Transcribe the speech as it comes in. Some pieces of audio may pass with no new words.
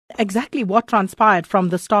exactly what transpired from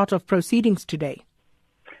the start of proceedings today?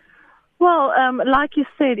 Well, like you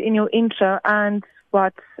said in your intro, and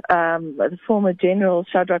what the former General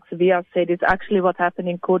Shadrack Sibiya said is actually what happened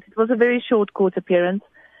in court. It was a very short court appearance.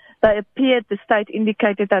 The state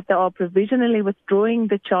indicated that they are provisionally withdrawing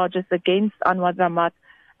the charges against Anwar Dramat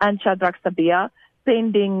and Shadrack Sibiya,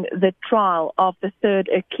 pending the trial of the third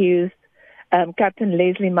accused, Captain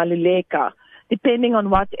Lesley Maluleka. Depending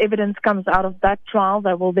on what evidence comes out of that trial,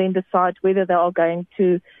 they will then decide whether they are going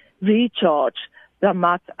to recharge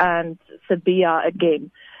Dramat and Sibiya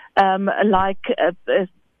again. Like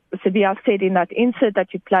Sibiya said in that insert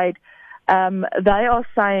that you played, they are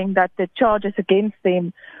saying that the charges against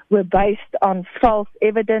them were based on false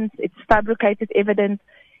evidence, it's fabricated evidence.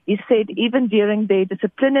 He said even during the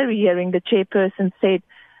disciplinary hearing, the chairperson said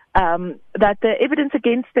that the evidence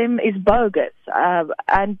against them is bogus,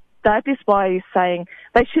 and that is why he's saying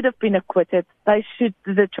they should have been acquitted.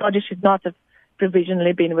 The charges should not have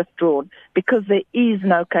provisionally been withdrawn because there is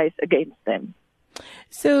no case against them.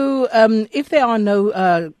 So, if there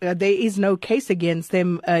is no case against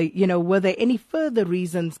them, were there any further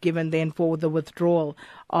reasons given then for the withdrawal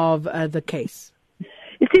of the case?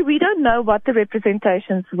 You see, we don't know what the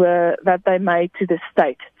representations were that they made to the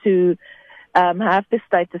state to have the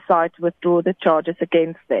state decide to withdraw the charges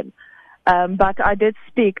against them. But I did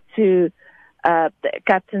speak to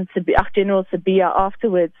Captain Sibiya, General Sibiya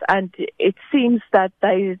afterwards, and it seems that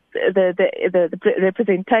the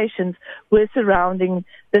representations were surrounding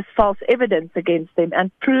this false evidence against them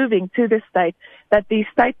and proving to the state that the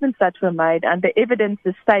statements that were made and the evidence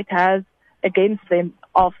the state has against them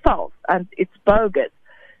are false and it's bogus.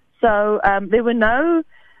 So there were no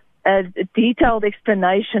detailed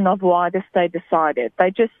explanation of why the state decided.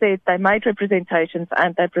 They just said they made representations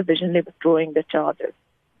and they're provisionally withdrawing the charges.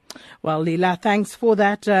 Well, Leela, thanks for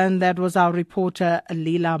that. And that was our reporter,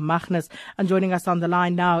 Leela Magnus. And joining us on the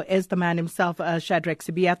line now is the man himself, Shadrack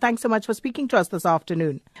Sibiya. Thanks so much for speaking to us this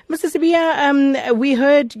afternoon. Mr. Sibiya, we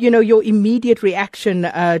heard, your immediate reaction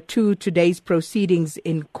to today's proceedings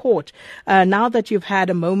in court. Now that you've had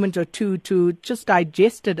a moment or two to just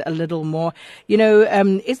digest it a little more,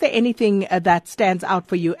 is there anything that stands out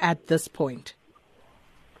for you at this point?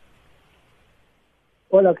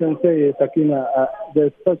 All I can say is, Sakina,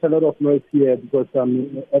 there's such a lot of noise here because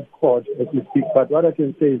I'm at court as we speak. But what I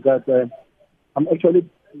can say is that I'm actually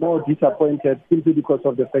more disappointed simply because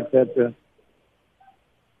of the fact that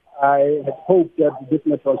I had hoped that this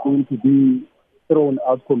matter was going to be thrown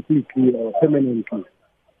out completely or permanently,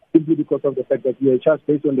 simply because of the fact that we are charged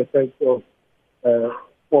based on the fact of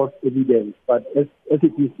false evidence. But as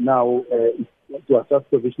it is now, it was just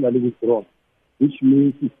provisionally withdrawn, which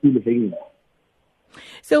means it's still hanging.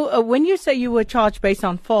 So when you say you were charged based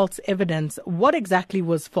on false evidence, what exactly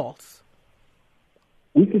was false?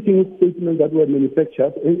 We're seeking statements that were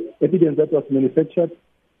manufactured, evidence that was manufactured,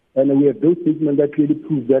 and we have those statements that clearly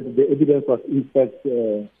prove that the evidence was in fact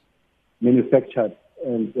manufactured,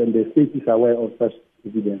 and the state is aware of such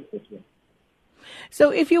evidence as well. So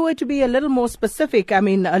if you were to be a little more specific,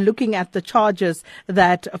 looking at the charges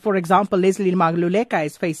that, for example, Lesley Maluleka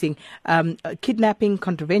is facing, kidnapping,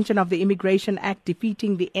 contravention of the Immigration Act,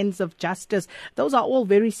 defeating the ends of justice, those are all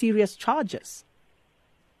very serious charges.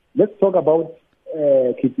 Let's talk about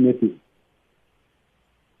kidnapping.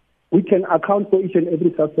 We can account for each and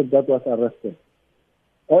every suspect that was arrested.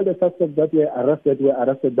 All the suspects that were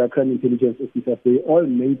arrested by crime intelligence officers. They all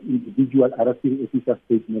made individual arresting officer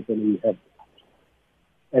statements, and we have.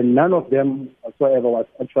 And none of them whatsoever was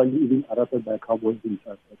actually even arrested by cowboys in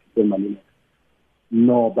charge of Manila,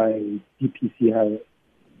 nor by DPC high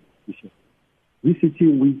officials. We're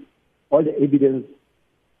sitting with all the evidence,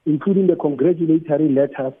 including the congratulatory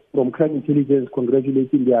letters from crime intelligence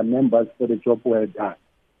congratulating their members for the job well done,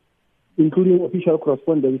 including official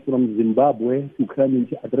correspondence from Zimbabwe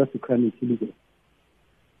addressed to crime intelligence.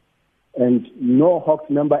 And no Hawks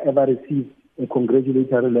member ever received a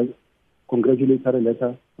congratulatory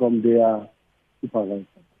letter from their supervisor.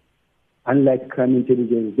 Unlike crime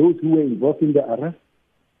intelligence, those who were involved in the arrest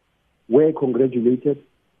were congratulated,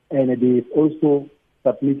 and they also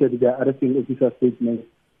submitted their arresting officer statements.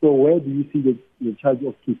 So where do you see the charge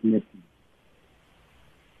of kidnapping?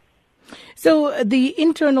 So the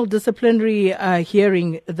internal disciplinary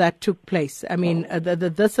hearing that took place,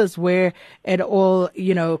 this is where it all,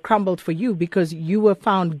 crumbled for you because you were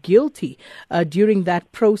found guilty during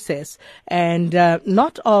that process and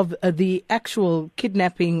not of the actual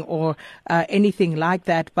kidnapping or anything like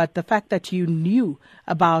that, but the fact that you knew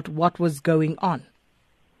about what was going on.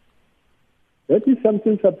 That is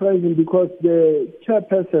something surprising because the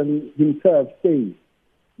chairperson himself says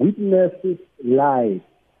witnesses lied.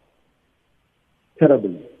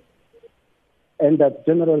 terrible. And that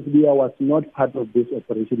General Sibiya was not part of this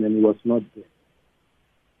operation and he was not there.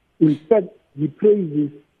 In fact, he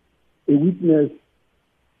praises a witness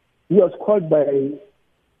who was called by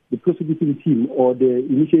the prosecuting team or the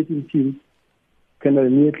initiating team, Colonel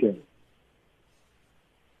Lesley.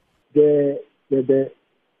 The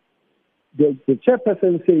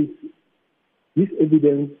chairperson says this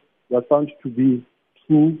evidence was found to be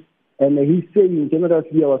true, and he's saying General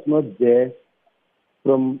Sibiya was not there.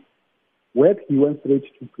 From work, he went straight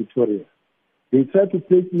to Pretoria. They tried to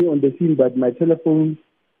place me on the scene, but my telephone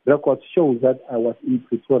records show that I was in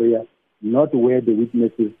Pretoria, not where the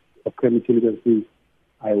witnesses of crime intelligence say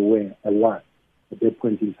I was at that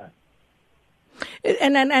point in time.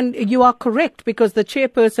 And you are correct, because the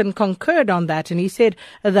chairperson concurred on that, and he said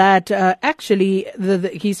that actually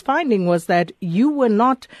his finding was that you were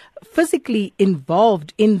not physically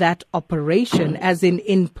involved in that operation, as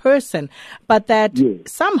in person, but that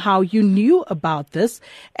somehow you knew about this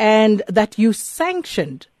and that you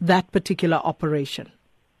sanctioned that particular operation.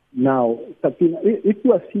 Now, if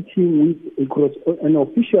you are sitting with an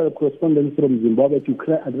official correspondent from Zimbabwe to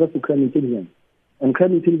address the crime intelligence, and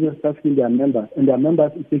crime intelligence asking their members, and their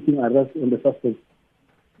members is taking arrest on the suspects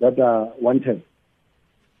that are wanted,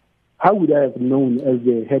 how would I have known as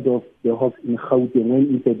the head of the Hawks in Gauteng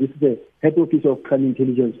when it said this is the head office of crime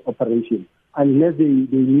intelligence operation, unless they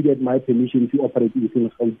needed my permission to operate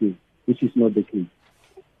within Gauteng, which is not the case.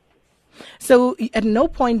 So at no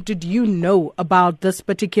point did you know about this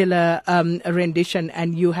particular rendition,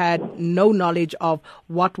 and you had no knowledge of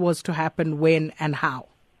what was to happen, when and how?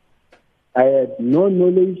 I had no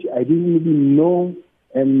knowledge. I didn't even know.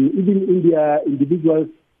 And even in their individual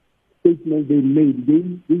statements they made,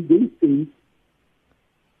 they say,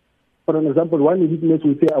 for an example, one witness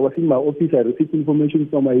will say, I was in my office, I received information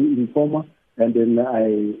from my informer, and then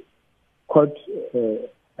I called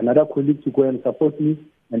another colleague to go and support me,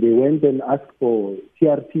 and they went and asked for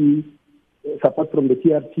TRT, support from the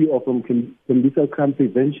TRT or from crime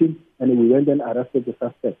prevention, and we went and arrested the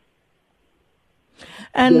suspect.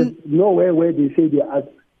 And there's nowhere where they say they asked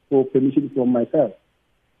for permission from myself.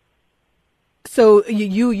 So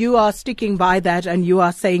you are sticking by that, and you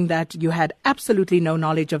are saying that you had absolutely no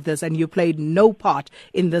knowledge of this and you played no part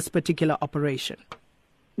in this particular operation.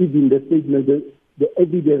 Even the statement, the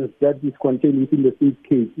evidence that is contained within the state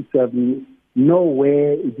case, it's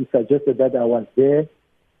nowhere it is suggested that I was there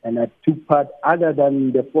and I took part, other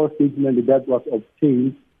than the false statement that was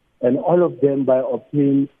obtained, and all of them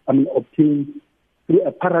obtained through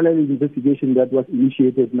a parallel investigation that was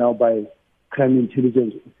initiated now by crime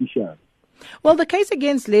intelligence officials. Well, the case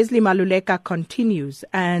against Lesley Maluleka continues,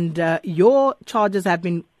 and your charges have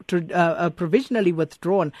been provisionally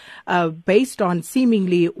withdrawn based on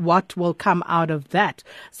seemingly what will come out of that.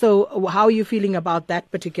 So how are you feeling about that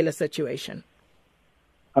particular situation?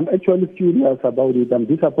 I'm actually furious about it. I'm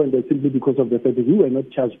disappointed simply because of the fact that we were not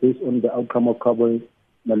charged based on the outcome of Cowboy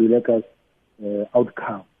Maluleka's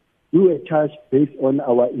outcome. We were charged based on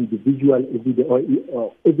our individual evidence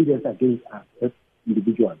or evidence against us as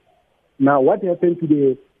individuals. Now, what happened to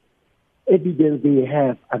the evidence they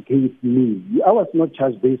have against me? I was not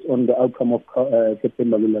charged based on the outcome of Captain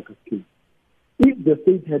Maluleka's case. If the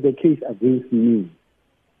state had a case against me,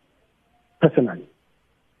 personally,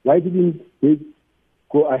 why didn't they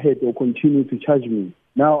go ahead or continue to charge me?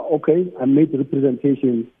 Now, okay, I made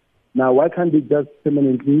representation. Now, why can't they just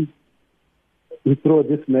permanently withdraw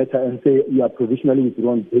this matter and say you are provisionally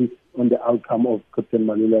withdrawn based on the outcome of Captain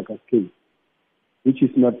Maluleka's case, which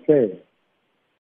is not fair?